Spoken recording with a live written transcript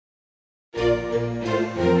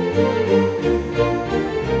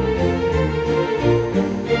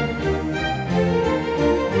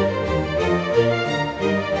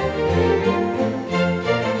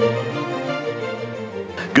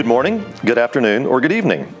morning, good afternoon, or good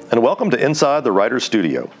evening, and welcome to Inside the Writer's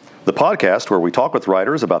Studio, the podcast where we talk with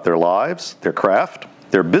writers about their lives, their craft,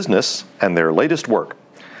 their business, and their latest work.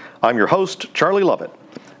 I'm your host, Charlie Lovett,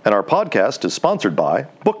 and our podcast is sponsored by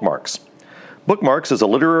Bookmarks. Bookmarks is a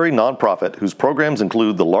literary nonprofit whose programs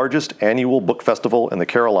include the largest annual book festival in the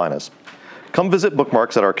Carolinas. Come visit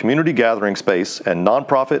Bookmarks at our community gathering space and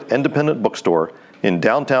nonprofit independent bookstore in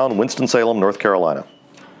downtown Winston-Salem, North Carolina.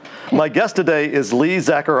 My guest today is Lee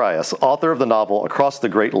Zacharias, author of the novel Across the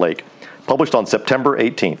Great Lake, published on September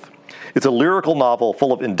 18th. It's a lyrical novel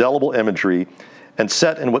full of indelible imagery and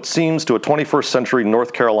set in what seems to a 21st century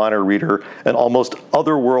North Carolina reader an almost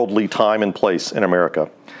otherworldly time and place in America.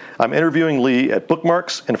 I'm interviewing Lee at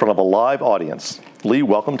Bookmarks in front of a live audience. Lee,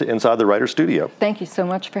 welcome to Inside the Writer's Studio. Thank you so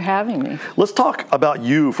much for having me. Let's talk about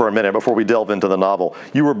you for a minute before we delve into the novel.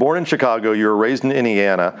 You were born in Chicago, you were raised in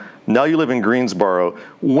Indiana, now you live in Greensboro.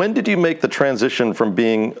 When did you make the transition from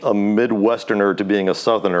being a Midwesterner to being a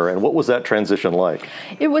Southerner, and what was that transition like?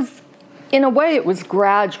 In a way, it was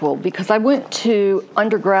gradual because I went to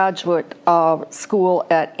undergraduate school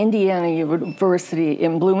at Indiana University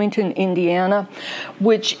in Bloomington, Indiana,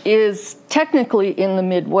 which is technically in the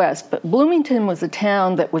Midwest, but Bloomington was a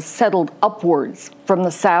town that was settled upwards from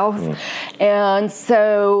the South, and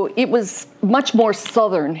so it was much more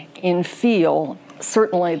Southern in feel,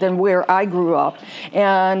 certainly, than where I grew up.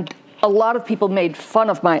 And a lot of people made fun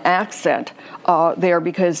of my accent there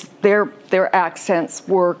because their accents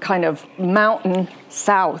were kind of mountain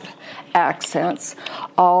South accents.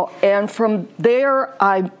 And from there,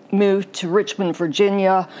 I moved to Richmond,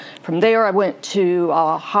 Virginia. From there, I went to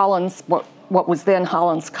Hollins, what was then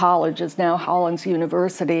Hollins College, is now Hollins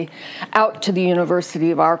University, out to the University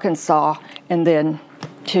of Arkansas, and then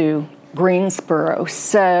to Greensboro.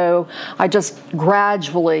 So I just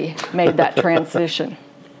gradually made that transition.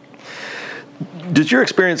 Did your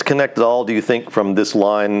experience connect at all, do you think, from this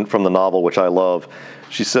line from the novel, which I love?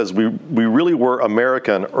 She says, we really were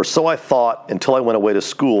American, or so I thought until I went away to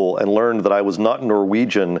school and learned that I was not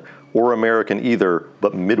Norwegian or American either,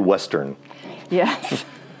 but Midwestern. Yes.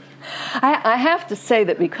 I have to say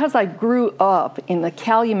that because I grew up in the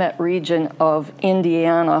Calumet region of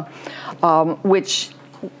Indiana, which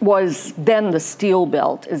was then the Steel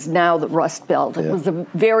Belt, is now the Rust Belt. It was a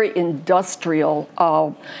very industrial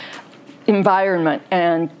environment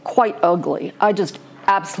and quite ugly. I just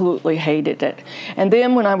absolutely hated it. And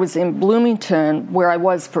then when I was in Bloomington, where I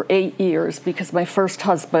was for 8 years, because my first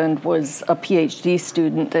husband was a PhD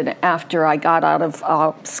student, and after I got out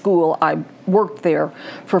of school, I worked there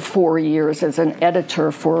for 4 years as an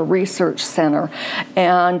editor for a research center.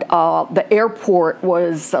 And the airport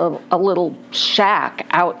was a little shack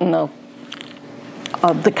out in the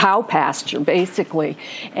cow pasture, basically.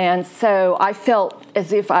 And so I felt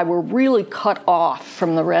as if I were really cut off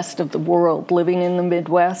from the rest of the world living in the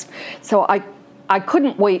Midwest. So I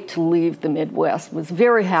couldn't wait to leave the Midwest, was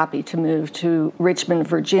very happy to move to Richmond,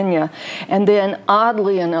 Virginia. And then,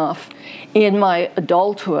 oddly enough, in my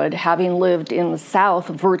adulthood, having lived in the South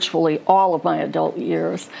virtually all of my adult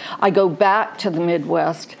years, I go back to the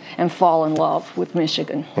Midwest and fall in love with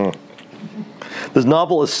Michigan. This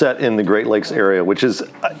novel is set in the Great Lakes area, which is,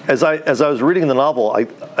 as I was reading the novel,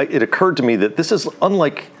 it occurred to me that this is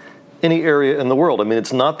unlike any area in the world. I mean,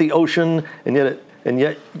 it's not the ocean, and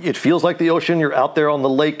yet it feels like the ocean. You're out there on the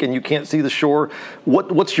lake, and you can't see the shore.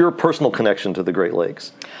 What's your personal connection to the Great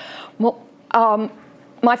Lakes? Well,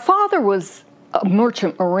 my father was a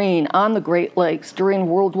merchant marine on the Great Lakes during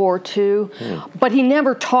World War II, but he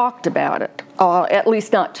never talked about it, at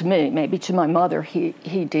least not to me. Maybe to my mother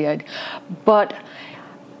he did. But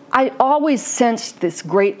I always sensed this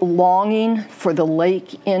great longing for the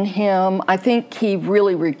lake in him. I think he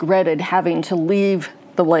really regretted having to leave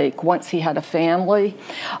the lake once he had a family.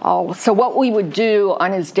 So what we would do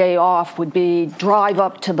on his day off would be drive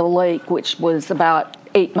up to the lake, which was about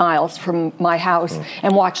 8 miles from my house,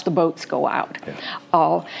 and watch the boats go out.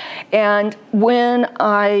 And when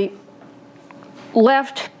I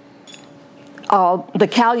left the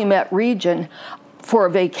Calumet region for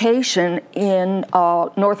a vacation in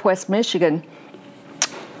northwest Michigan,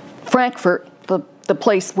 Frankfort, the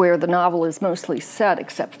place where the novel is mostly set,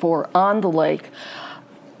 except for on the lake,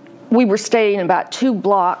 we were staying about 2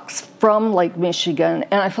 blocks from Lake Michigan,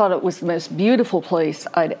 and I thought it was the most beautiful place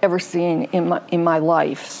I'd ever seen in my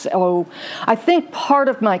life. So I think part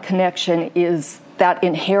of my connection is that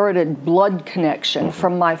inherited blood connection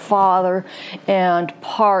from my father, and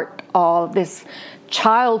part of this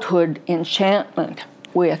childhood enchantment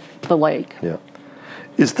with the lake. Yeah.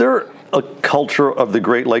 Is there a culture of the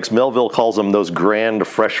Great Lakes? Melville calls them those grand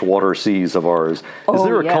freshwater seas of ours. Is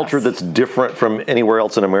there a culture that's different from anywhere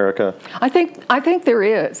else in America? I think there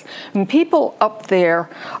is. And people up there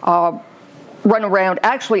run around.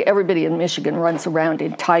 Actually, everybody in Michigan runs around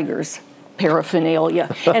in Tigers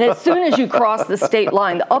paraphernalia. And as soon as you cross the state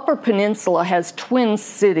line, the Upper Peninsula has twin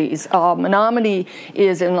cities. Menominee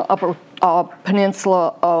is in the Upper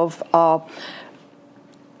Peninsula of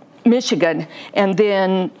Michigan, and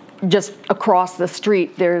then just across the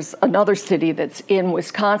street, there's another city that's in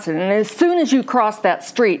Wisconsin. And as soon as you cross that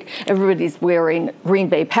street, everybody's wearing Green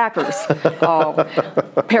Bay Packers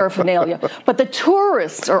paraphernalia. But the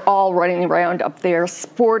tourists are all running around up there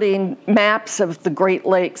sporting maps of the Great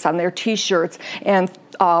Lakes on their T-shirts and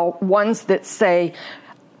ones that say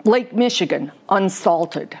Lake Michigan,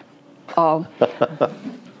 unsalted.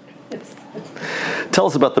 Tell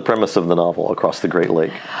us about the premise of the novel, Across the Great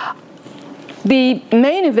Lake. The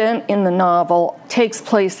main event in the novel takes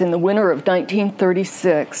place in the winter of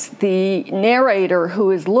 1936. The narrator,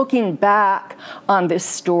 who is looking back on this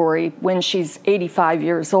story when she's 85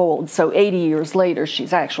 years old, so 80 years later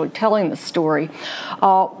she's actually telling the story.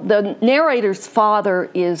 The narrator's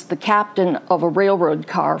father is the captain of a railroad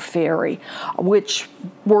car ferry, which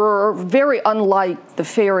were very unlike the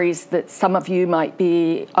ferries that some of you might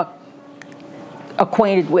be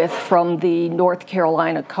acquainted with from the North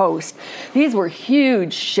Carolina coast. These were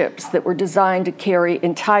huge ships that were designed to carry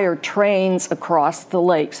entire trains across the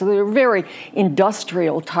lake. So they were very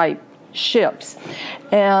industrial type ships.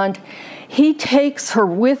 And he takes her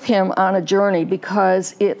with him on a journey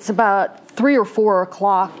because it's about 3 or 4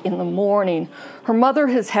 o'clock in the morning. Her mother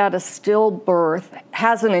has had a stillbirth,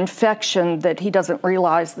 has an infection that he doesn't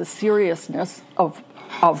realize the seriousness of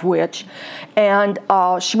which, and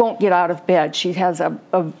she won't get out of bed. She has a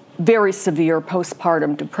very severe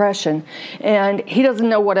postpartum depression, and he doesn't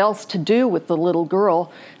know what else to do with the little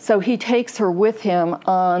girl, so he takes her with him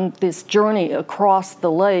on this journey across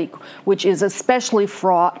the lake, which is especially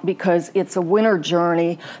fraught because it's a winter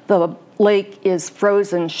journey. The lake is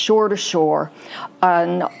frozen shore to shore,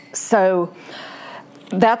 and so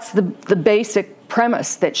that's the basic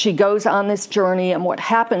premise, that she goes on this journey, and what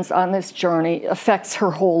happens on this journey affects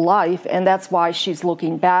her whole life, and that's why she's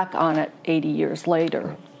looking back on it 80 years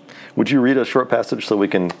later. Would you read a short passage so we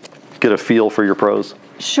can get a feel for your prose?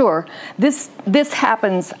 Sure. This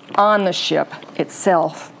happens on the ship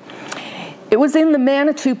itself. It was in the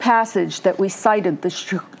Manitou Passage that we sighted the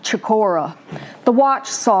Chicora. The watch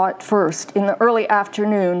saw it first in the early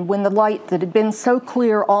afternoon when the light that had been so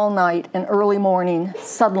clear all night and early morning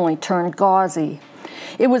suddenly turned gauzy.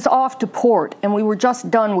 It was off to port, and we were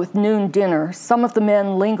just done with noon dinner, some of the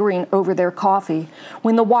men lingering over their coffee,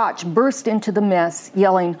 when the watch burst into the mess,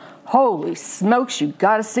 yelling, "Holy smokes, you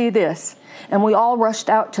gotta see this!" And we all rushed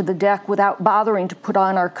out to the deck without bothering to put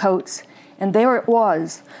on our coats. And there it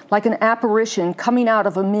was, like an apparition coming out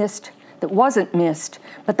of a mist that wasn't mist,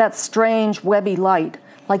 but that strange webby light,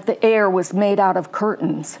 like the air was made out of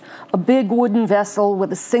curtains. A big wooden vessel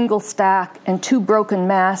with a single stack and 2 broken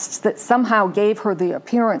masts that somehow gave her the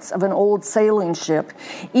appearance of an old sailing ship,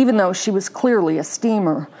 even though she was clearly a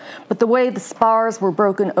steamer. But the way the spars were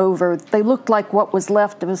broken over, they looked like what was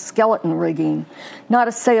left of a skeleton rigging. Not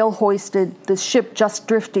a sail hoisted, the ship just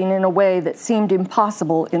drifting in a way that seemed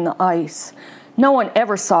impossible in the ice. No one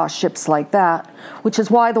ever saw ships like that, which is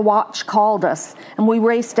why the watch called us, and we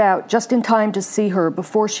raced out just in time to see her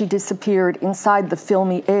before she disappeared inside the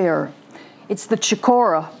filmy air. "It's the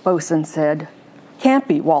Chicora," Bosun said. "Can't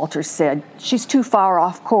be," Walter said. "She's too far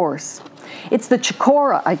off course." "It's the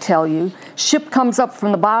Chicora, I tell you. Ship comes up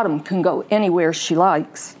from the bottom, can go anywhere she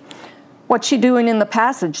likes." "What's she doing in the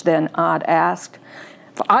passage then?" Odd asked.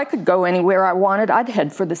 "If I could go anywhere I wanted, I'd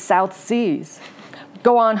head for the South Seas."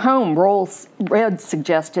 "Go on home," Red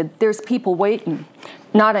suggested. "There's people waiting."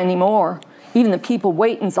 "Not anymore. Even the people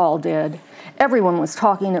waiting's all dead." Everyone was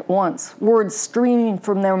talking at once, words streaming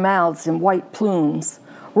from their mouths in white plumes.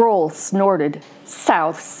 Roll snorted.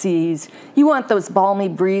 "South Seas. You want those balmy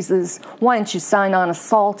breezes? Why don't you sign on a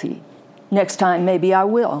salty?" "Next time maybe I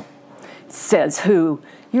will." "Says who?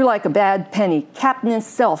 You're like a bad penny. Captain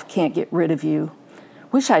himself can't get rid of you."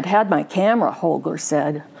 "Wish I'd had my camera," Holger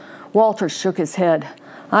said. Walter shook his head.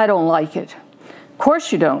 "I don't like it."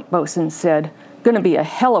 "Course you don't," Bosun said. "Gonna be a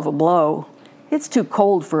hell of a blow." "It's too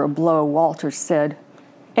cold for a blow," Walter said.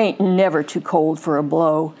 "Ain't never too cold for a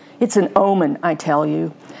blow. It's an omen, I tell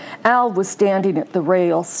you." Al was standing at the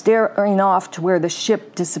rail, staring off to where the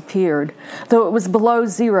ship disappeared. Though it was below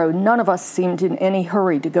zero, none of us seemed in any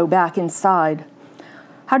hurry to go back inside.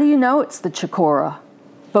 "How do you know it's the Chicora?"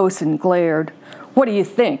 Bosun glared. What do you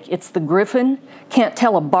think? It's the Griffin? Can't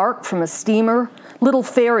tell a bark from a steamer? Little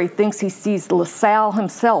Fairy thinks he sees LaSalle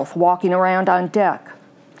himself walking around on deck.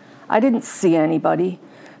 I didn't see anybody.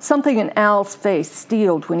 Something in Al's face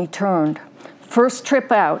steeled when he turned. First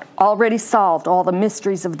trip out, already solved all the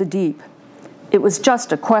mysteries of the deep. It was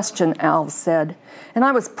just a question, Al said, and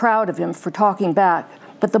I was proud of him for talking back,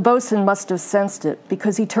 but the bosun must have sensed it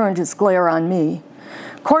because he turned his glare on me.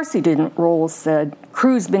 Course he didn't, Rolls said.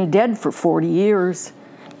 Crew's been dead for 40 years.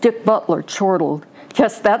 Dick Butler chortled.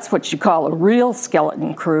 Guess that's what you call a real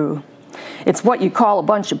skeleton crew. It's what you call a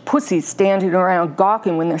bunch of pussies standing around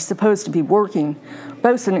gawking when they're supposed to be working.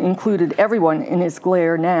 Bosun included everyone in his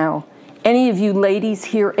glare now. Any of you ladies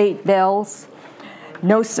hear 8 bells?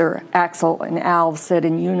 No, sir, Axel and Alv said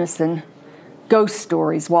in unison. Ghost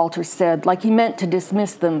stories, Walter said, like he meant to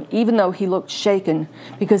dismiss them, even though he looked shaken,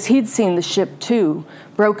 because he'd seen the ship too,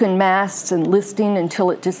 broken masts and listing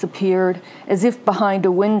until it disappeared, as if behind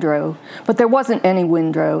a windrow. But there wasn't any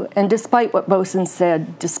windrow, and despite what Bosun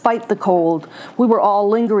said, despite the cold, we were all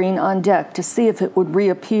lingering on deck to see if it would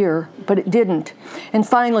reappear, but it didn't, and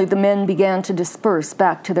finally the men began to disperse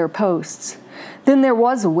back to their posts. Then there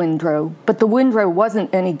was a windrow, but the windrow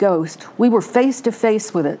wasn't any ghost. We were face to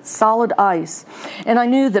face with it, solid ice. And I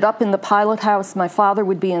knew that up in the pilot house, my father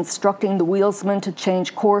would be instructing the wheelsman to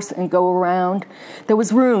change course and go around. There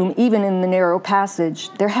was room, even in the narrow passage.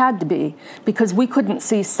 There had to be, because we couldn't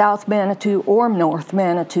see South Manitou or North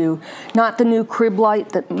Manitou, not the new crib light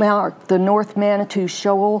that marked the North Manitou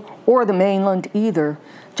shoal or the mainland either.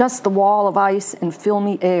 Just the wall of ice and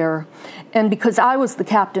filmy air. And because I was the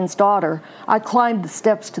captain's daughter, I climbed the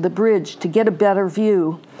steps to the bridge to get a better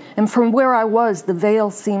view. And from where I was, the veil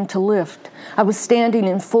seemed to lift. I was standing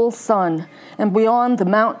in full sun, and beyond the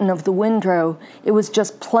mountain of the windrow, it was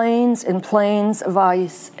just plains and plains of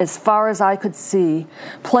ice as far as I could see,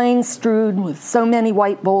 plains strewn with so many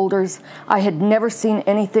white boulders, I had never seen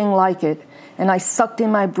anything like it. And I sucked in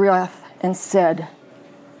my breath and said,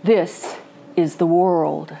 "This is the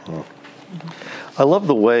world." I love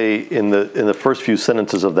the way in the first few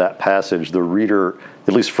sentences of that passage, the reader,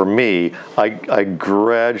 at least for me, I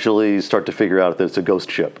gradually start to figure out that it's a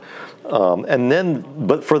ghost ship, and then,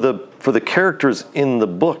 but for the characters in the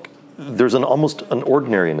book, there's almost an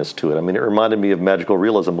ordinariness to it. I mean, it reminded me of magical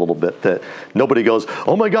realism a little bit, that nobody goes,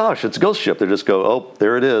 "Oh my gosh, it's a ghost ship." They just go, "Oh,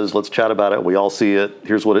 there it is. Let's chat about it. We all see it.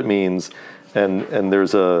 Here's what it means," and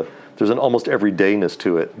there's an almost everydayness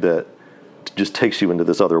to it that just takes you into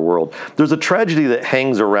this other world. There's a tragedy that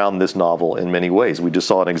hangs around this novel in many ways. We just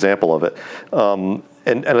saw an example of it.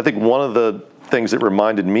 And I think one of the things it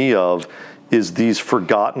reminded me of is these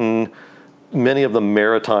forgotten, many of the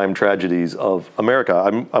maritime tragedies of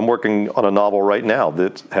America. I'm working on a novel right now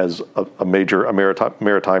that has a major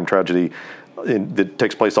maritime tragedy that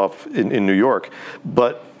takes place off in New York.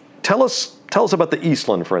 But tell us about the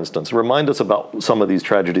Eastland, for instance. Remind us about some of these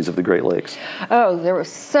tragedies of the Great Lakes. Oh, there were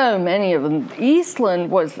so many of them.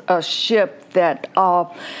 Eastland was a ship that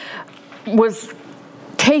was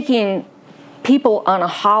taking people on a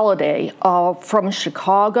holiday from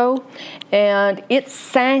Chicago, and it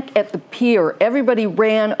sank at the pier. Everybody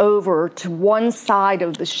ran over to one side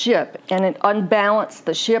of the ship, and it unbalanced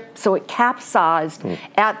the ship, so it capsized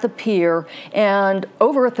at the pier, and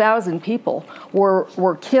over 1,000 people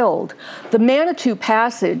were killed. The Manitou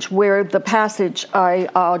Passage, where the passage I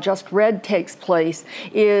just read takes place,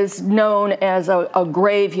 is known as a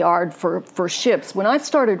graveyard for ships. When I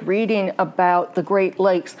started reading about the Great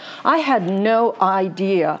Lakes, I had no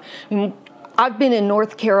idea. I've been in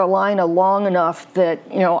North Carolina long enough that,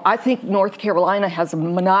 I think North Carolina has a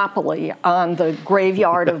monopoly on the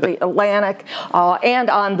graveyard of the Atlantic and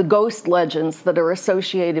on the ghost legends that are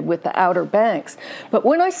associated with the Outer Banks. But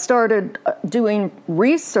when I started doing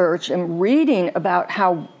research and reading about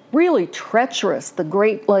how really treacherous the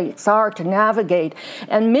Great Lakes are to navigate,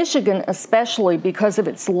 and Michigan especially because of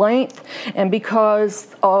its length and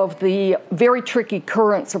because of the very tricky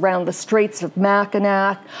currents around the Straits of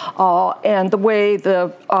Mackinac and the way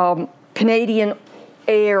the Canadian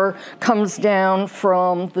air comes down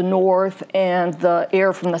from the north and the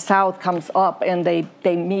air from the south comes up, and they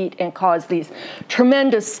meet and cause these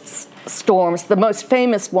tremendous storms. The most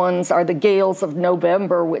famous ones are the gales of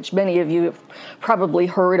November, which many of you have probably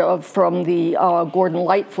heard of from the Gordon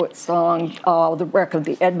Lightfoot song, The Wreck of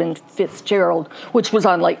the Edmund Fitzgerald, which was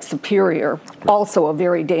on Lake Superior, also a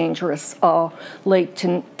very dangerous lake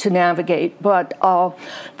to navigate. But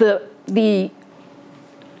the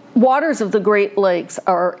waters of the Great Lakes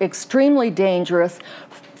are extremely dangerous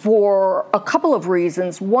for a couple of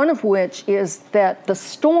reasons, one of which is that the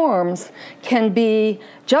storms can be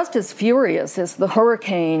just as furious as the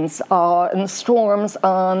hurricanes and the storms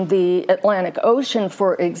on the Atlantic Ocean,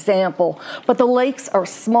 for example, but the lakes are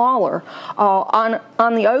smaller.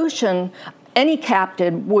 On the ocean, any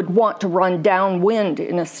captain would want to run downwind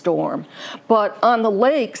in a storm. But on the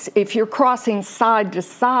lakes, if you're crossing side to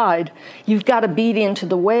side, you've got to beat into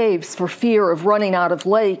the waves for fear of running out of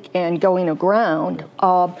lake and going aground.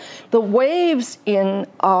 The waves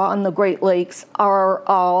on the Great Lakes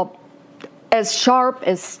are as sharp,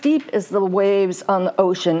 as steep as the waves on the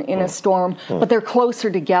ocean in a storm, but they're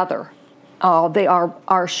closer together. They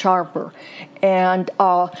are sharper. And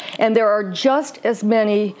there are just as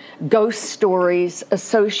many ghost stories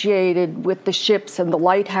associated with the ships and the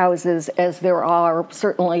lighthouses as there are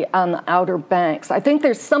certainly on the Outer Banks. I think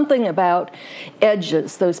there's something about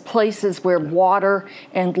edges, those places where water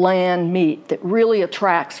and land meet, that really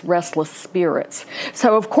attracts restless spirits.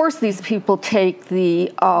 So, of course, these people take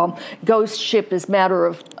the ghost ship as matter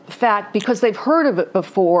of fact because they've heard of it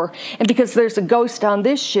before, and because there's a ghost on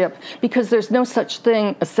this ship, because there's no such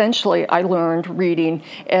thing, essentially, I learned reading,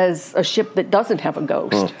 as a ship that doesn't have a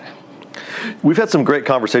ghost. We've had some great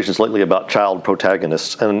conversations lately about child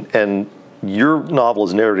protagonists, and your novel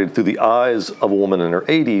is narrated through the eyes of a woman in her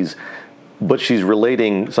 80s, but she's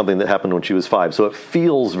relating something that happened when she was 5. So it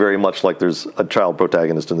feels very much like there's a child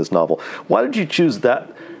protagonist in this novel. Why did you choose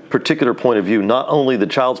that particular point of view, not only the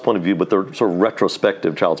child's point of view, but the sort of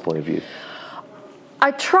retrospective child's point of view?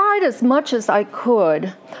 I tried as much as I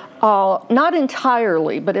could, not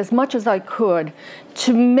entirely, but as much as I could,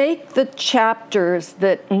 to make the chapters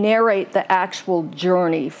that narrate the actual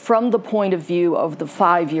journey from the point of view of the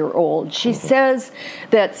 5-year-old. She says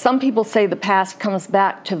that some people say the past comes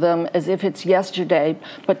back to them as if it's yesterday,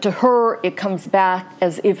 but to her it comes back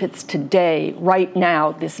as if it's today, right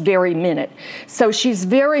now, this very minute. So she's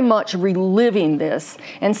very much reliving this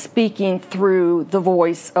and speaking through the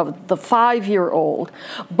voice of the 5-year-old.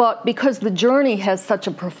 But because the journey has such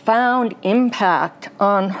a profound impact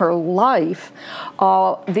on her life,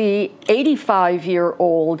 the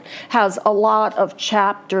 85-year-old has a lot of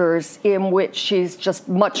chapters in which she's just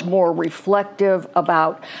much more reflective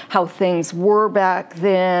about how things were back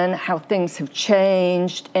then, how things have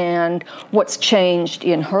changed, and what's changed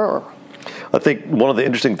in her. I think one of the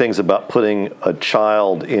interesting things about putting a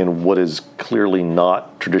child in what is clearly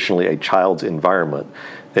not traditionally a child's environment,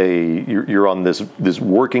 you're on this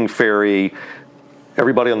working ferry.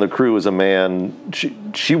 Everybody on the crew is a man.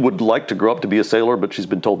 She would like to grow up to be a sailor, but she's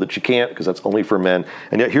been told that she can't because that's only for men.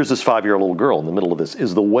 And yet here's this 5-year-old girl in the middle of this.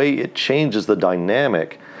 Is the way it changes the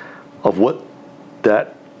dynamic of what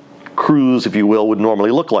that cruise, if you will, would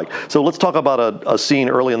normally look like. So let's talk about a scene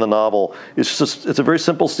early in the novel. It's a very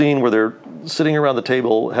simple scene where they're sitting around the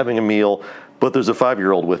table having a meal, but there's a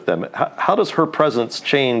 5-year-old with them. How does her presence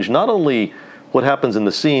change not only what happens in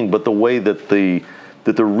the scene, but the way that the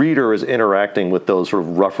reader is interacting with those sort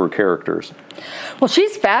of rougher characters? Well,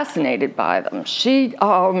 she's fascinated by them.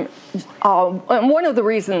 And one of the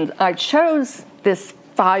reasons I chose this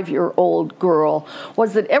 5-year-old girl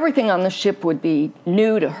was that everything on the ship would be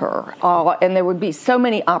new to her, and there would be so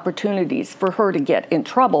many opportunities for her to get in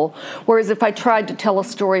trouble. Whereas if I tried to tell a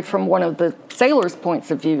story from one of the sailors'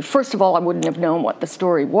 points of view, first of all, I wouldn't have known what the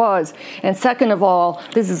story was, and second of all,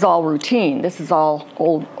 this is all routine. This is all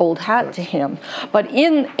old hat to him. But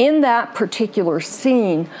in that particular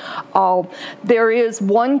scene, there is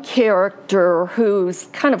one character who's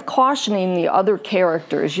kind of cautioning the other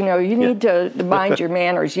characters. You need to mind your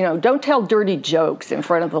manners. Don't tell dirty jokes in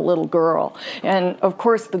front of the little girl. And of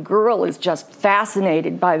course, the girl is just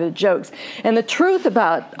fascinated by the jokes. And the truth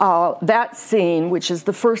about that scene, which is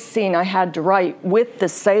the first scene I had to write with the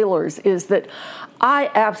sailors, is that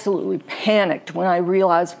I absolutely panicked when I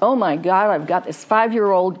realized, oh my God, I've got this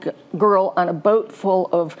 5-year-old girl on a boat full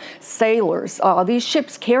of sailors. These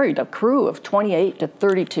ships carried a crew of 28 to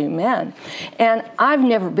 32 men. And I've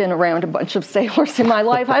never been around a bunch of sailors in my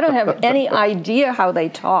life. I don't have any idea how they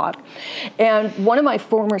talk. And one of my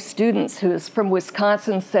former students, who is from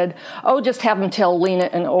Wisconsin, said, oh, just have them tell Lena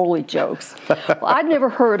and Ole jokes. Well, I'd never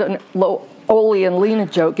heard an Ole and Lena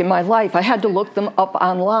joke in my life. I had to look them up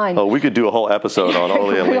online. Oh, we could do a whole episode on Ole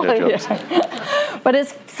and Lena jokes. Yeah. But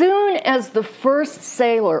as soon as the first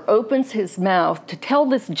sailor opens his mouth to tell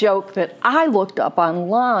this joke that I looked up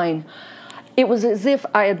online, it was as if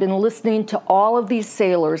I had been listening to all of these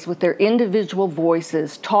sailors with their individual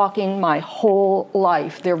voices talking my whole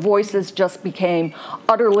life. Their voices just became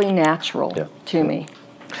utterly natural to me.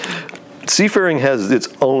 Seafaring has its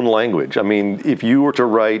own language. I mean, if you were to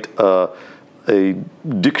write a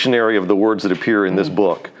dictionary of the words that appear in this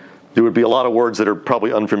book, there would be a lot of words that are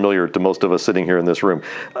probably unfamiliar to most of us sitting here in this room.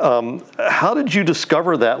 How did you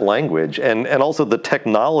discover that language and also the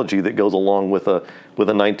technology that goes along with a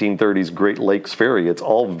 1930s Great Lakes ferry? It's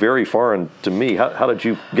all very foreign to me. How did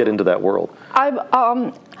you get into that world?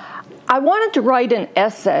 I wanted to write an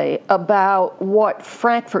essay about what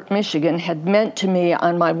Frankfort, Michigan had meant to me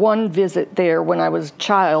on my one visit there when I was a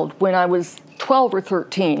child, when I was 12 or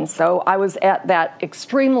 13. So I was at that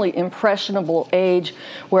extremely impressionable age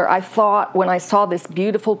where I thought when I saw this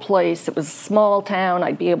beautiful place, it was a small town,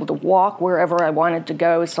 I'd be able to walk wherever I wanted to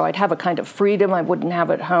go, so I'd have a kind of freedom I wouldn't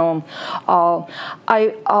have at home.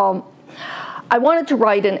 I wanted to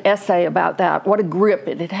write an essay about that, what a grip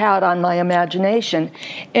it had had on my imagination.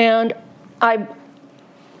 And I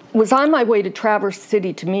was on my way to Traverse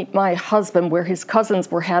City to meet my husband where his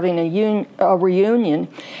cousins were having a reunion,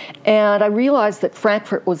 and I realized that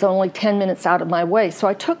Frankfort was only 10 minutes out of my way. So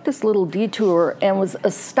I took this little detour and was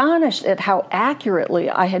astonished at how accurately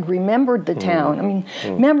I had remembered the town. I mean,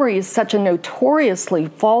 memory is such a notoriously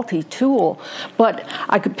faulty tool, but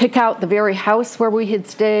I could pick out the very house where we had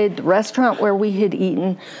stayed, the restaurant where we had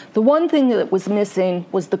eaten. The one thing that was missing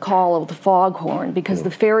was the call of the foghorn, because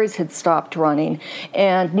the ferries had stopped running,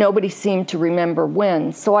 and nobody seemed to remember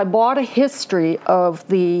when. So I bought a history of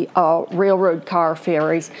the railroad car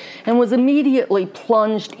ferries and was immediately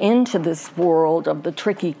plunged into this world of the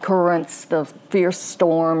tricky currents, the fierce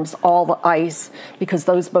storms, all the ice, because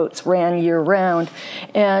those boats ran year-round.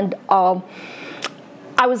 And I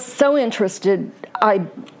was so interested, I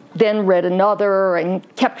then read another and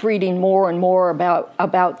kept reading more and more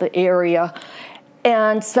about the area.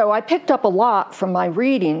 And so I picked up a lot from my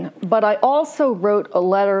reading, but I also wrote a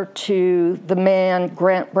letter to the man,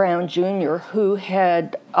 Grant Brown Jr., who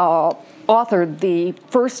had authored the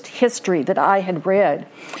first history that I had read.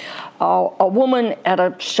 A woman at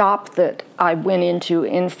a shop that I went into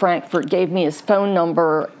in Frankfort gave me his phone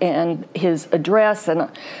number and his address,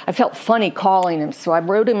 and I felt funny calling him, so I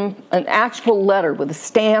wrote him an actual letter with a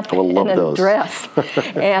stamp and an address.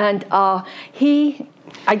 And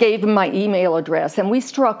I gave him my email address, and we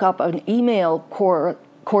struck up an email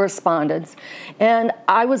correspondence, and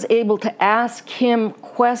I was able to ask him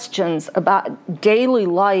questions about daily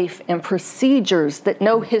life and procedures that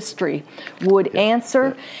no history would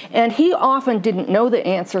answer. And he often didn't know the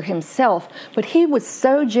answer himself, but he was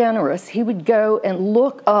so generous. He would go and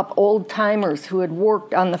look up old-timers who had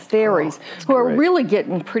worked on the ferries, who are really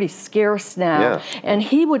getting pretty scarce now. And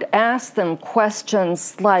he would ask them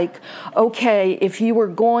questions like, okay, if you were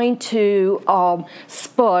going to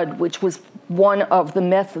spud, which was one of the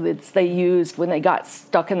methods they used when they got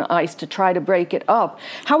stuck in the ice to try to break it up,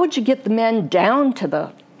 how would you get the men down to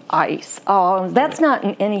the ice? That's not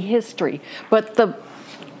in any history. But the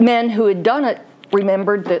men who had done it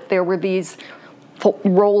remembered that there were these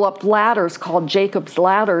roll-up ladders called Jacob's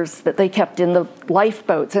ladders that they kept in the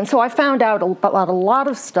lifeboats. And so I found out about a lot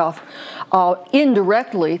of stuff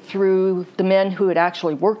indirectly through the men who had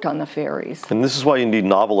actually worked on the ferries. And this is why you need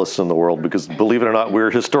novelists in the world, because believe it or not,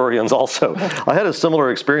 we're historians also. I had a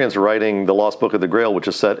similar experience writing The Lost Book of the Grail, which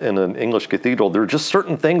is set in an English cathedral. There are just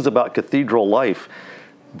certain things about cathedral life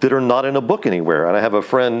that are not in a book anywhere. And I have a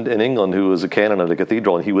friend in England who was a canon at a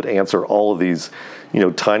cathedral, and he would answer all of these,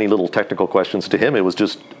 tiny little technical questions. To him, it was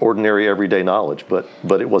just ordinary, everyday knowledge, but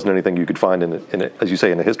it wasn't anything you could find in as you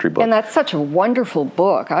say, in a history book. And that's such a wonderful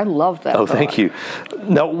book. I love that book. Thank you.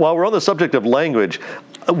 Now, while we're on the subject of language,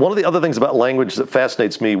 one of the other things about language that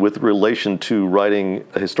fascinates me with relation to writing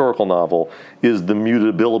a historical novel is the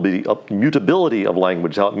mutability of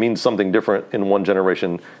language, how it means something different in one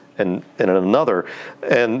generation and in another.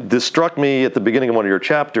 And this struck me at the beginning of one of your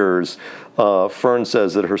chapters. Fern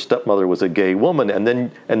says that her stepmother was a gay woman, and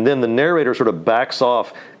then the narrator sort of backs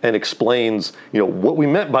off and explains, what we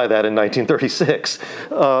meant by that in 1936.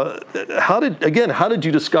 How did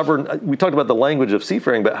you discover? We talked about the language of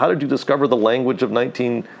seafaring, but how did you discover the language of the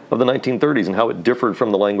 1930s and how it differed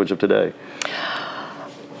from the language of today?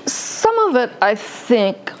 Some of it, I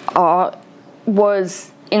think,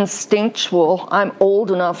 was instinctual. I'm old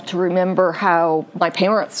enough to remember how my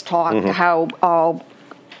parents talked, how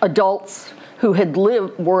adults who had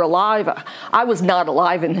lived were alive. I was not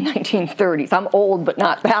alive in the 1930s. I'm old, but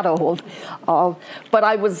not that old. But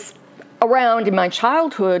I was around in my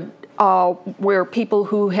childhood where people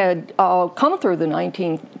who had come through the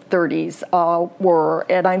 1930s were,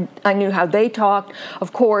 and I knew how they talked.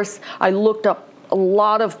 Of course, I looked up a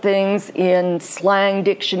lot of things in slang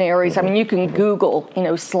dictionaries. I mean, you can Google,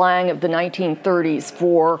 slang of the 1930s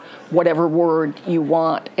for whatever word you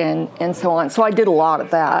want, and so on. So I did a lot of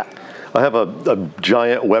that. I have a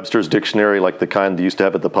giant Webster's dictionary, like the kind they used to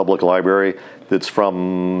have at the public library, that's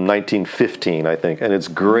from 1915, I think, and it's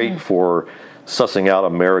great for sussing out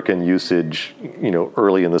American usage,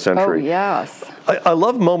 early in the century. Oh, yes. I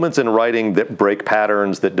love moments in writing that break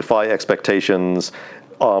patterns, that defy expectations,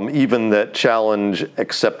 even that challenge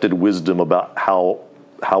accepted wisdom about how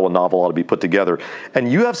a novel ought to be put together.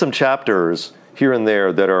 And you have some chapters here and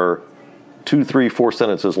there that are 2, 3, 4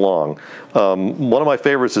 sentences long. One of my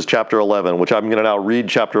favorites is chapter 11, which I'm going to now read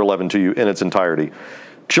chapter 11 to you in its entirety.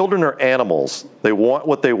 Children are animals. They want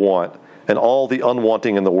what they want, and all the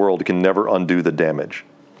unwanting in the world can never undo the damage.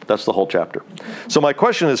 That's the whole chapter. So my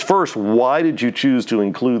question is, first, why did you choose to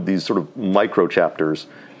include these sort of micro chapters?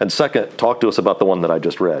 And second, talk to us about the one that I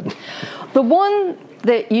just read. The one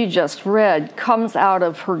that you just read comes out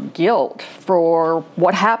of her guilt for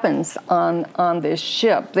what happens on this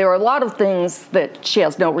ship. There are a lot of things that she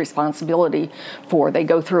has no responsibility for. They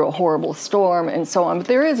go through a horrible storm and so on. But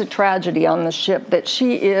there is a tragedy on the ship that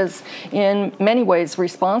she is in many ways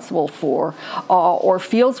responsible for, or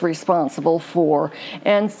feels responsible for.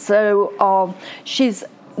 And so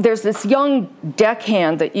there's this young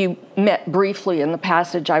deckhand that you met briefly in the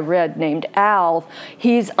passage I read named Alv.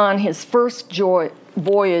 He's on his first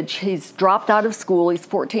voyage. He's dropped out of school. He's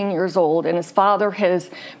 14 years old, and his father has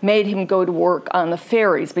made him go to work on the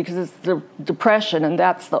ferries because it's the Depression, and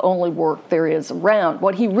that's the only work there is around.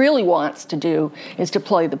 What he really wants to do is to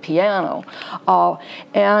play the piano.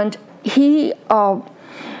 And he's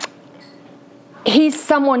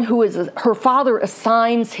someone who her father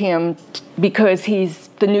assigns him because he's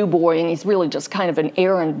the new boy, and he's really just kind of an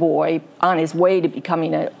errand boy on his way to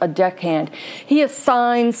becoming a deckhand. He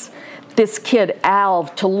assigns this kid,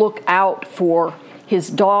 Alv, to look out for his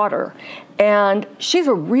daughter. And she's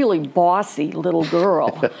a really bossy little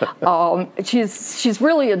girl. She's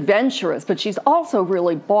really adventurous, but she's also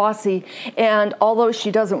really bossy. And although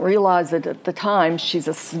she doesn't realize it at the time, she's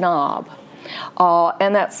a snob.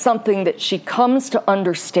 And that's something that she comes to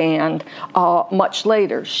understand much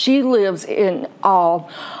later. She lives in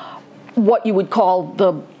what you would call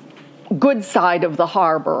the good side of the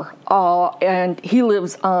harbor, and he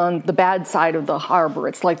lives on the bad side of the harbor.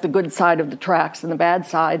 It's like the good side of the tracks and the bad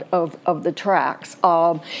side of the tracks.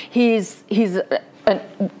 He's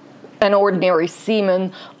an ordinary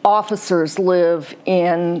seaman. Officers live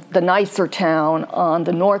in the nicer town on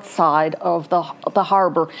the north side of the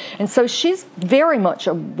harbor. And so she's very much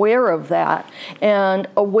aware of that and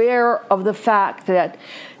aware of the fact that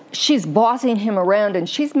she's bossing him around and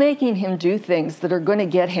she's making him do things that are going to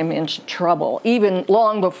get him into trouble, even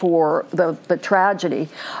long before the tragedy.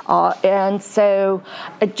 And so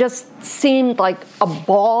it just seemed like a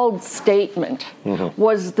bald statement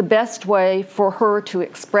was the best way for her to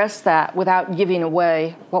express that without giving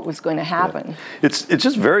away what was going to happen. Yeah. It's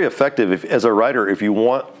just very effective as a writer. If you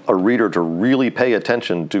want a reader to really pay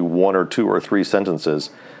attention to 1 or 2 or 3 sentences,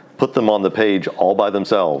 put them on the page all by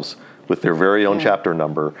themselves with their very own chapter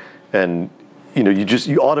number, and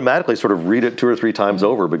you automatically sort of read it 2 or 3 times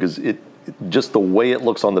over because it just the way it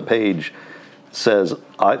looks on the page says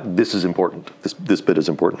this is important. This bit is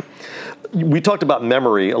important. We talked about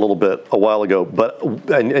memory a little bit a while ago,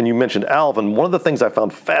 and you mentioned Alv, and one of the things I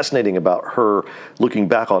found fascinating about her looking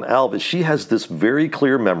back on Alv is she has this very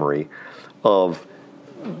clear memory of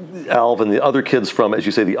Alv and the other kids from, as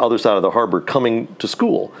you say, the other side of the harbor coming to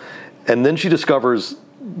school, and then she discovers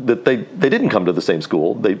that they didn't come to the same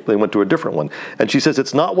school. They went to a different one. And she says,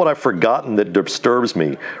 it's not what I've forgotten that disturbs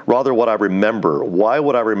me, rather what I remember. Why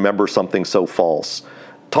would I remember something so false?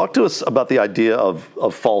 Talk to us about the idea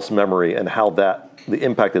of false memory and how the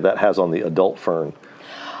impact that has on the adult Fern.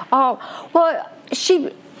 Well,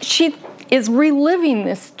 she is reliving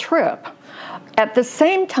this trip. At the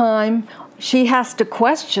same time, she has to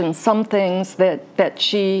question some things that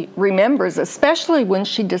she remembers, especially when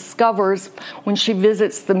she discovers, when she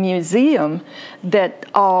visits the museum, that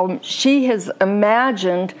she has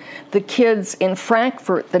imagined the kids in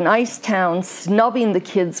Frankfurt, the nice town, snubbing the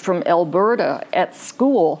kids from Alberta at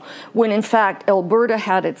school, when in fact Alberta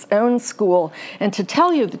had its own school. And to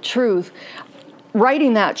tell you the truth,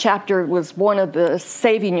 writing that chapter was one of the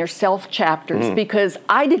Saving Yourself chapters because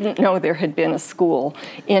I didn't know there had been a school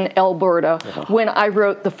in Alberta when I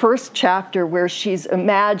wrote the first chapter where she's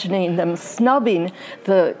imagining them snubbing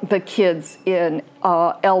the kids in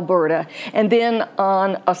Alberta. And then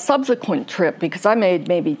on a subsequent trip, because I made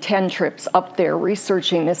maybe 10 trips up there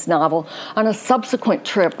researching this novel, on a subsequent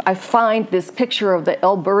trip I find this picture of the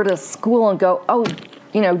Alberta school and go, oh,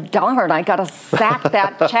 darn, I got to sack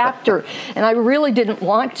that chapter. And I really didn't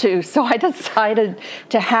want to, so I decided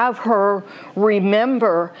to have her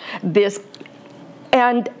remember this.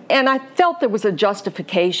 And I felt there was a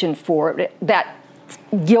justification for it, that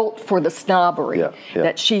guilt for the snobbery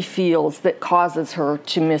that she feels that causes her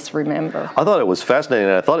to misremember. I thought it was fascinating,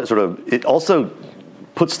 and I thought it also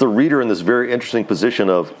puts the reader in this very interesting position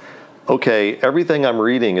of, okay, everything I'm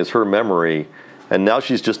reading is her memory, and now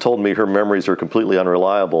she's just told me her memories are completely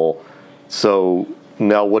unreliable. So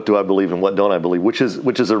now what do I believe and what don't I believe? Which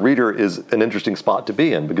as a reader is an interesting spot to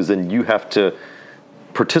be in, because then you have to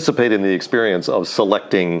participate in the experience of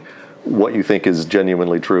selecting what you think is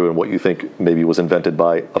genuinely true and what you think maybe was invented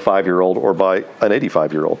by a 5-year-old or by an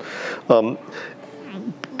 85-year-old.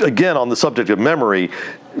 Again, on the subject of memory,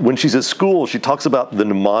 when she's at school, she talks about the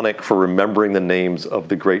mnemonic for remembering the names of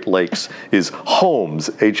the Great Lakes is HOMES,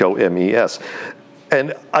 H-O-M-E-S.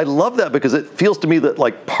 And I love that because it feels to me that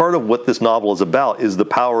like part of what this novel is about is the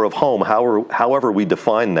power of home, however we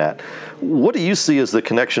define that. What do you see as the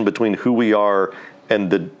connection between who we are and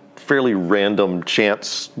the fairly random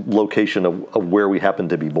chance location of where we happen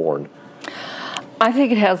to be born? I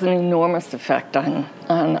think it has an enormous effect on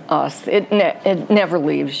us. It never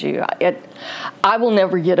leaves you. I will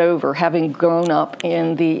never get over having grown up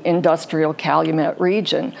in the industrial Calumet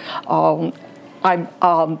region.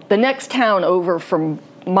 The next town over from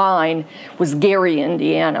mine was Gary,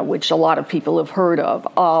 Indiana, which a lot of people have heard of.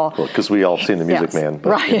 Because we all seen The Music Man. But,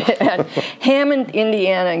 right. And Hammond,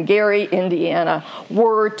 Indiana, and Gary, Indiana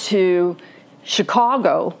were to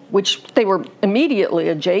Chicago, which they were immediately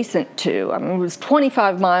adjacent to. I mean, it was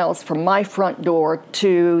 25 miles from my front door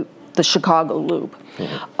to the Chicago Loop.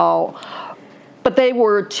 But they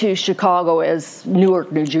were to Chicago as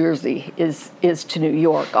Newark, New Jersey is to New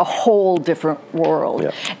York, a whole different world.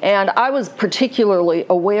 Yeah. And I was particularly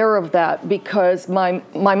aware of that because my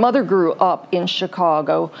mother grew up in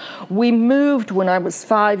Chicago. We moved when I was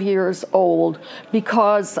 5 years old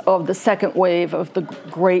because of the second wave of the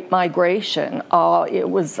Great Migration. It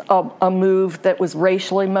was a move that was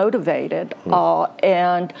racially motivated.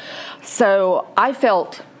 And so I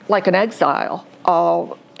felt like an exile.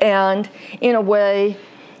 And in a way,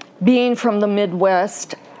 being from the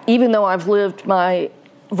Midwest, even though I've lived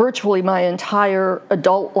virtually my entire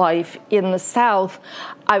adult life in the South,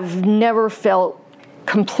 I've never felt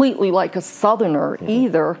completely like a Southerner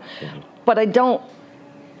either. But I don't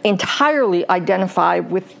entirely identify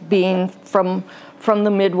with being from the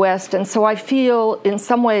Midwest, and so I feel in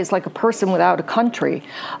some ways like a person without a country.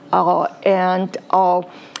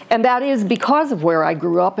 And that is because of where I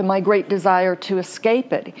grew up and my great desire to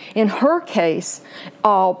escape it. In her case,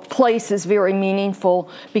 place is very meaningful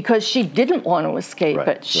because she didn't want to escape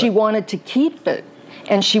it. She wanted to keep it,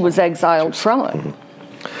 and she was exiled from it.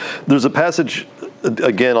 There's a passage,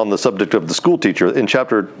 again, on the subject of the school teacher in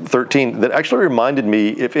chapter 13 that actually reminded me,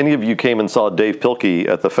 if any of you came and saw Dave Pilkey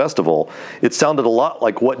at the festival, it sounded a lot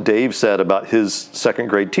like what Dave said about his second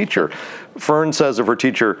grade teacher. Fern says of her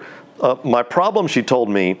teacher, my problem, she told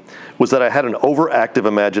me, was that I had an overactive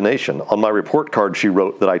imagination. On my report card, she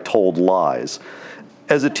wrote that I told lies.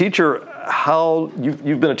 As a teacher,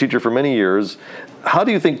 you've been a teacher for many years, how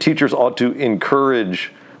do you think teachers ought to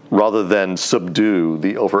encourage rather than subdue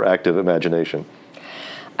the overactive imagination?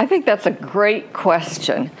 I think that's a great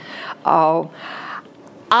question.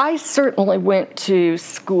 I certainly went to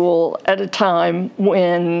school at a time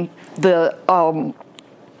when the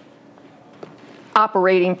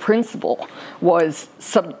operating principle was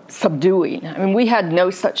subduing. I mean, we had no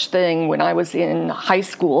such thing when I was in high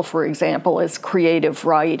school, for example, as creative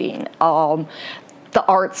writing. The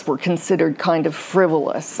arts were considered kind of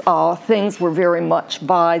frivolous. Things were very much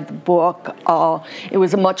by the book. It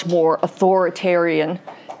was a much more authoritarian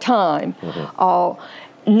time.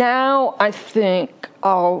 Now I think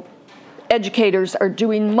educators are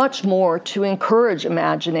doing much more to encourage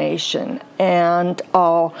imagination, and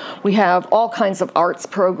we have all kinds of arts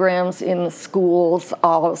programs in the schools.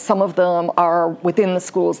 Some of them are within the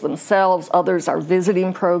schools themselves, others are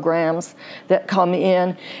visiting programs that come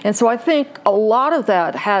in. And so I think a lot of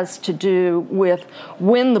that has to do with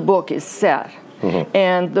when the book is set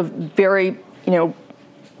and the very,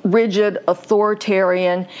 rigid,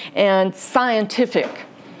 authoritarian, and scientific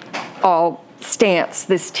stance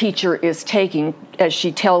this teacher is taking as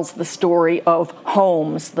she tells the story of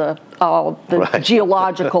Holmes, the Right.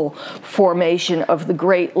 geological formation of the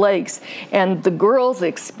Great Lakes. And the girl's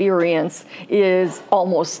experience is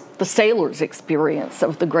almost the sailor's experience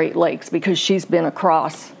of the Great Lakes, because she's been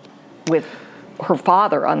across with her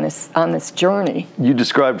father on this journey. You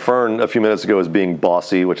described Fern a few minutes ago as being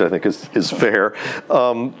bossy, which I think is fair.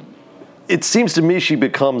 It seems to me she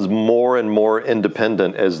becomes more and more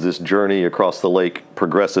independent as this journey across the lake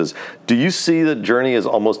progresses. Do you see the journey as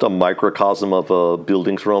almost a microcosm of a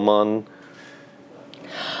Bildungsroman?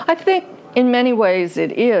 I think in many ways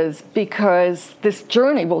it is, because this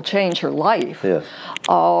journey will change her life. Yes.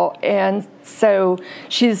 And so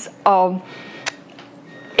she's,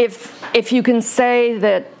 if you can say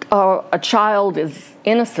that a child is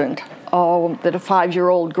innocent, that a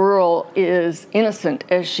 5-year-old girl is innocent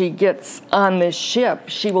as she gets on this ship,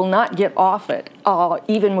 she will not get off it,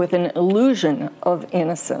 even with an illusion of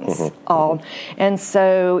innocence. And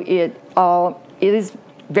so it is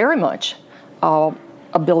very much a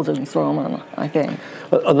Bildungsroman, I think.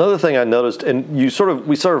 Another thing I noticed, and we sort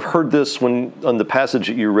of heard this on the passage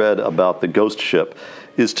that you read about the ghost ship,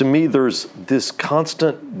 is to me there's this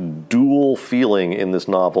constant dual feeling in this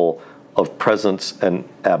novel of presence and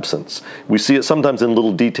absence. We see it sometimes in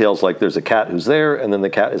little details, like there's a cat who's there and then the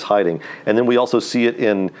cat is hiding. And then we also see it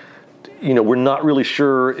in, we're not really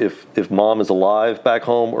sure if mom is alive back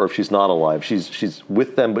home or if she's not alive. She's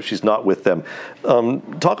with them, but she's not with them.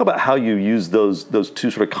 Talk about how you use those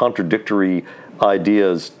two sort of contradictory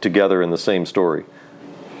ideas together in the same story.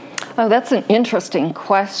 Oh, that's an interesting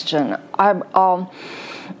question.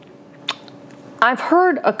 I've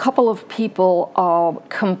heard a couple of people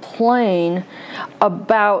complain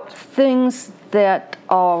about things that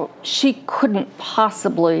she couldn't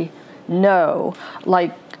possibly know,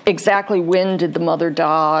 like exactly when did the mother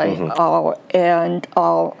die, and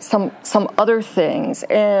some other things.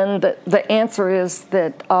 And the answer is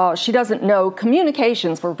that she doesn't know.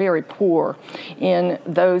 Communications were very poor in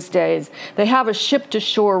those days. They have a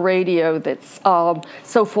ship-to-shore radio that's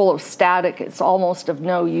so full of static it's almost of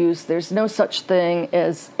no use. There's no such thing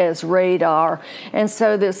as radar. And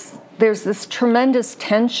so there's this tremendous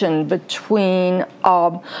tension between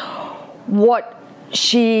what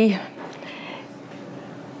she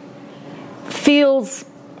feels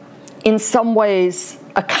in some ways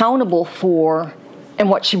accountable for and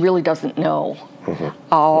what she really doesn't know.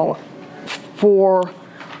 For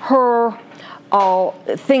her,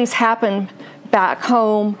 things happen back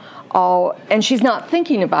home, and she's not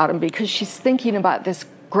thinking about them because she's thinking about this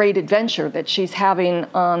great adventure that she's having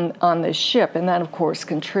on this ship, and that of course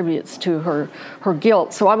contributes to her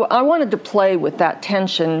guilt. So I wanted to play with that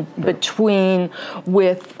tension between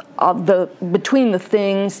the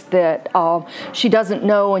things that she doesn't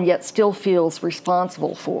know and yet still feels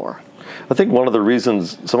responsible for. I think one of the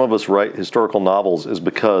reasons some of us write historical novels is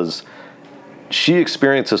because she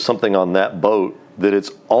experiences something on that boat that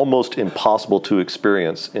it's almost impossible to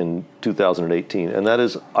experience in 2018, and that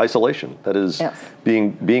is isolation. That is yes.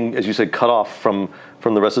 being, as you said, cut off from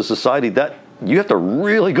the rest of society. That you have to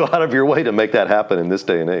really go out of your way to make that happen in this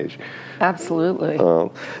day and age. Absolutely.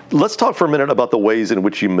 Let's talk for a minute about the ways in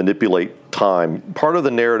which you manipulate time. Part of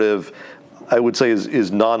the narrative, I would say,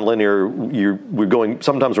 is nonlinear.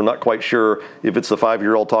 Sometimes we're not quite sure if it's the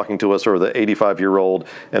 5-year-old talking to us or the 85-year-old,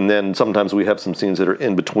 and then sometimes we have some scenes that are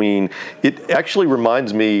in between. It actually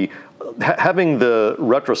reminds me, having the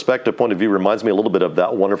retrospective point of view reminds me a little bit of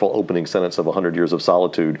that wonderful opening sentence of 100 Years of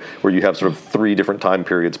Solitude, where you have sort of 3 different time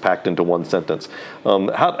periods packed into one sentence.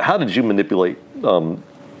 How did you manipulate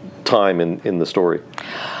time in the story?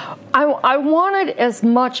 I wanted as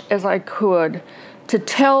much as I could to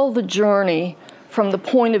tell the journey from the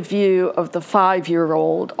point of view of the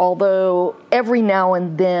 5-year-old, although every now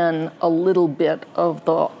and then a little bit of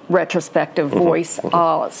the retrospective voice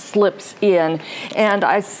slips in. And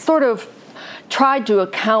I sort of tried to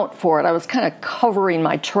account for it. I was kind of covering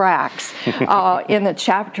my tracks in the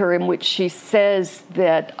chapter in which she says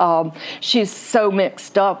that she's so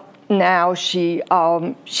mixed up now she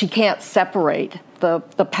can't separate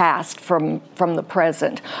the past from the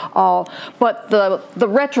present. But the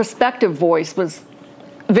retrospective voice was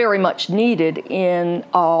very much needed in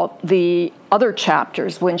the other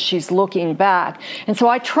chapters when she's looking back. And so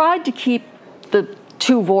I tried to keep the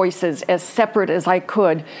 2 voices as separate as I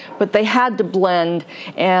could, but they had to blend.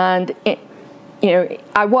 And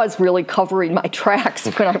I was really covering my tracks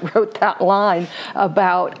when I wrote that line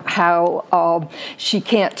about how she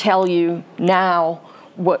can't tell you now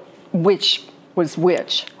which was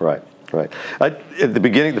which. Right. Right. At the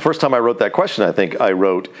beginning, the first time I wrote that question, I think I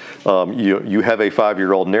wrote, you have a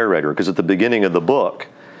 5-year-old narrator, because at the beginning of the book,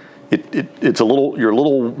 you're a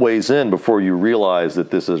little ways in before you realize that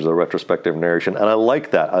this is a retrospective narration, and I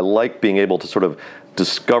like that. I like being able to sort of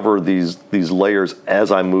discover these layers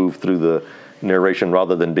as I move through the narration,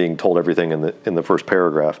 rather than being told everything in the first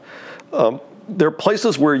paragraph. There are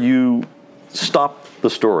places where you stop the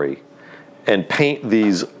story and paint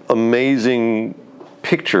these amazing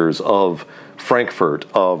pictures of Frankfurt,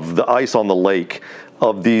 of the ice on the lake,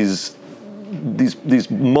 of these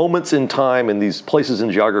moments in time and these places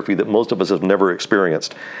in geography that most of us have never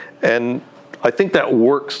experienced. And I think that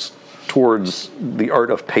works towards the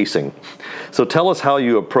art of pacing. So tell us how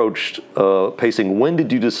you approached pacing. When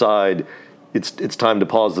did you decide it's time to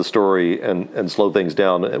pause the story and slow things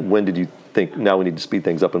down? When did you think, now we need to speed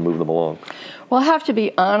things up and move them along? Well, I have to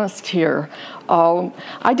be honest here.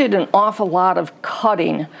 I did an awful lot of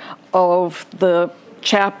cutting of the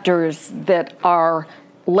chapters that are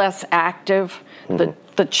less active,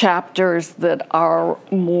 the chapters that are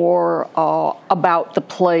more about the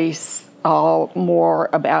place, more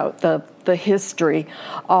about the history.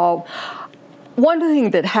 One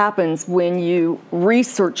thing that happens when you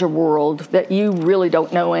research a world that you really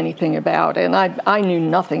don't know anything about, and I knew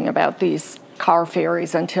nothing about these car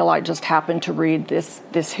ferries until I just happened to read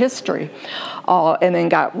this history, and then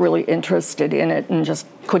got really interested in it and just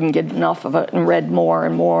couldn't get enough of it and read more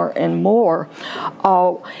and more and more,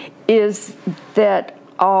 is that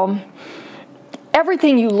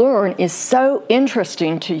everything you learn is so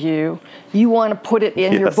interesting to you, you want to put it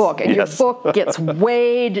in your book, and your book gets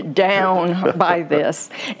weighed down by this,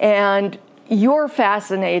 and you're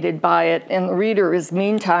fascinated by it, and the reader is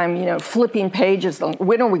meantime, flipping pages.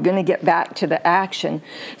 When are we going to get back to the action?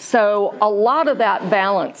 So a lot of that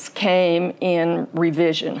balance came in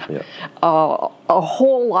revision. Yeah. A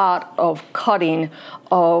whole lot of cutting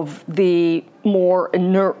of the more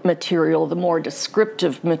inert material, the more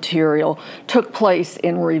descriptive material, took place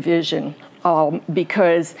in revision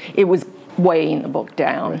because it was weighing the book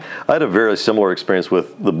down. Right. I had a very similar experience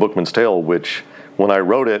with The Bookman's Tale, which when I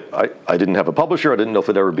wrote it, I didn't have a publisher. I didn't know if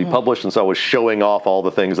it'd ever be published, and so I was showing off all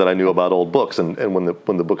the things that I knew about old books. And when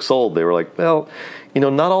the book sold, they were like, well,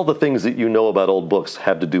 not all the things that you know about old books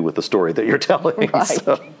have to do with the story that you're telling. Right.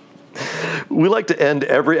 So, we like to end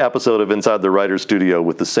every episode of Inside the Writer's Studio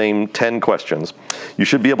with the same 10 questions. You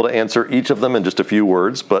should be able to answer each of them in just a few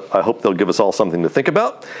words, but I hope they'll give us all something to think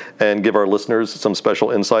about and give our listeners some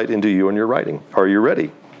special insight into you and your writing. Are you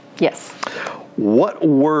ready? Yes. What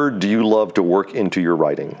word do you love to work into your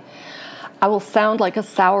writing? I will sound like a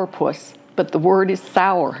sourpuss, but the word is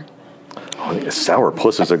sour. Oh, yeah,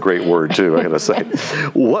 sourpuss is a great word, too, I gotta say.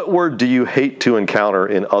 What word do you hate to encounter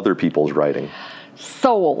in other people's writing?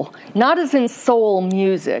 Soul, not as in soul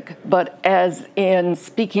music, but as in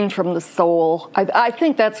speaking from the soul. I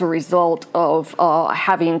think that's a result of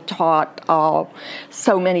having taught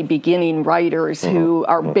so many beginning writers who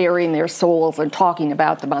are bearing their souls and talking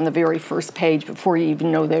about them on the very first page before you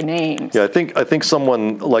even know their names. Yeah, I think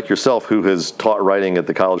someone like yourself who has taught writing at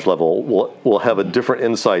the college level will have a different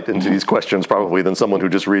insight into these questions probably than someone who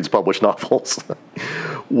just reads published novels.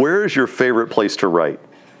 Where is your favorite place to write?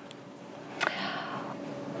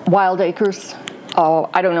 Wild Acres.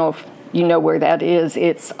 I don't know if you know where that is.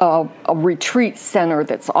 It's a retreat center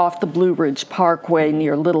that's off the Blue Ridge Parkway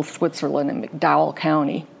near Little Switzerland in McDowell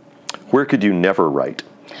County. Where could you never write?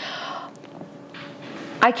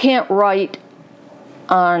 I can't write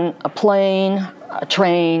on a plane, a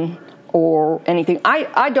train, or anything.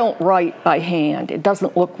 I don't write by hand. It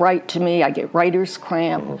doesn't look right to me. I get writer's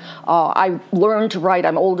cramp. I learned to write.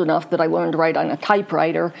 I'm old enough that I learned to write on a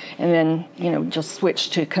typewriter and then, just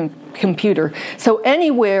switched to computer. So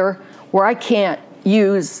anywhere where I can't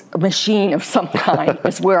use a machine of some kind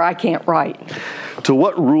is where I can't write. To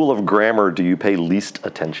what rule of grammar do you pay least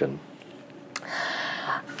attention?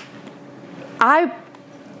 I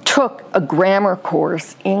took a grammar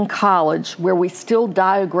course in college where we still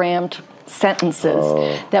diagrammed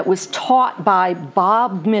sentences that was taught by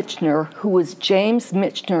Bob Michener, who was James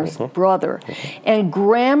Michener's brother. And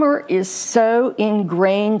grammar is so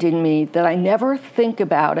ingrained in me that I never think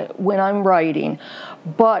about it when I'm writing.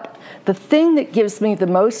 But the thing that gives me the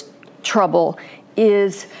most trouble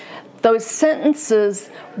is those sentences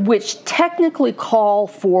which technically call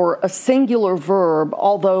for a singular verb,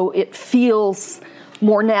 although it feels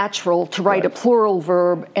more natural to write a plural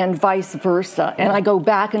verb and vice versa. And I go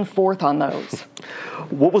back and forth on those.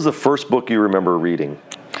 What was the first book you remember reading?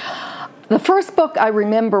 The first book I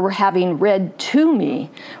remember having read to me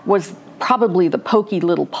was probably The Pokey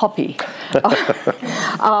Little Puppy.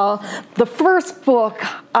 The first book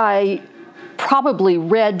I probably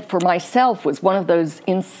read for myself was one of those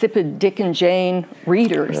insipid Dick and Jane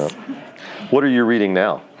readers. Yeah. What are you reading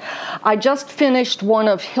now? I just finished one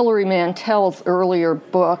of Hilary Mantel's earlier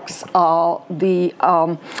books,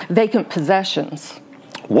 The Vacant Possessions.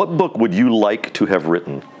 What book would you like to have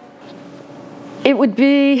written? It would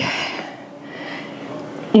be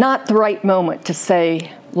not the right moment to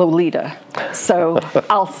say Lolita, so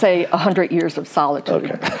I'll say 100 Years of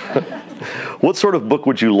Solitude. Okay. What sort of book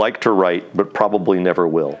would you like to write but probably never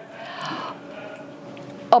will?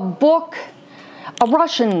 A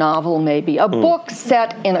Russian novel maybe, a book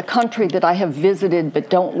set in a country that I have visited but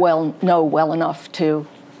don't know well enough to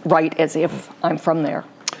write as if I'm from there.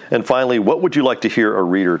 And finally, what would you like to hear a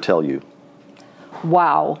reader tell you?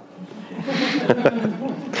 Wow.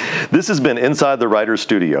 This has been Inside the Writer's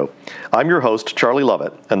Studio. I'm your host, Charlie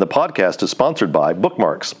Lovett, and the podcast is sponsored by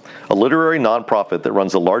Bookmarks, a literary nonprofit that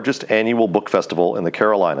runs the largest annual book festival in the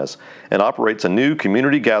Carolinas and operates a new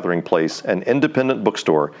community gathering place and independent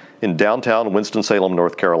bookstore in downtown Winston-Salem,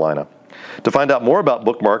 North Carolina. To find out more about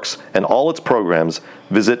Bookmarks and all its programs,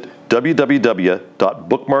 visit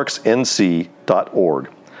www.bookmarksnc.org.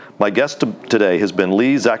 My guest today has been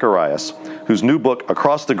Lee Zacharias, whose new book,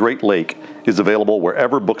 Across the Great Lake, is available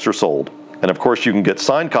wherever books are sold. And of course, you can get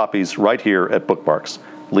signed copies right here at Bookmarks.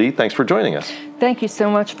 Lee, thanks for joining us. Thank you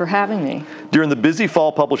so much for having me. During the busy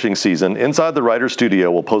fall publishing season, Inside the Writer's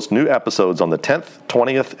Studio will post new episodes on the 10th,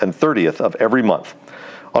 20th, and 30th of every month.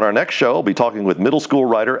 On our next show, I'll be talking with middle school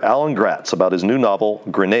writer Alan Gratz about his new novel,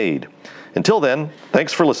 Grenade. Until then,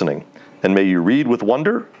 thanks for listening, and may you read with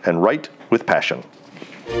wonder and write with passion.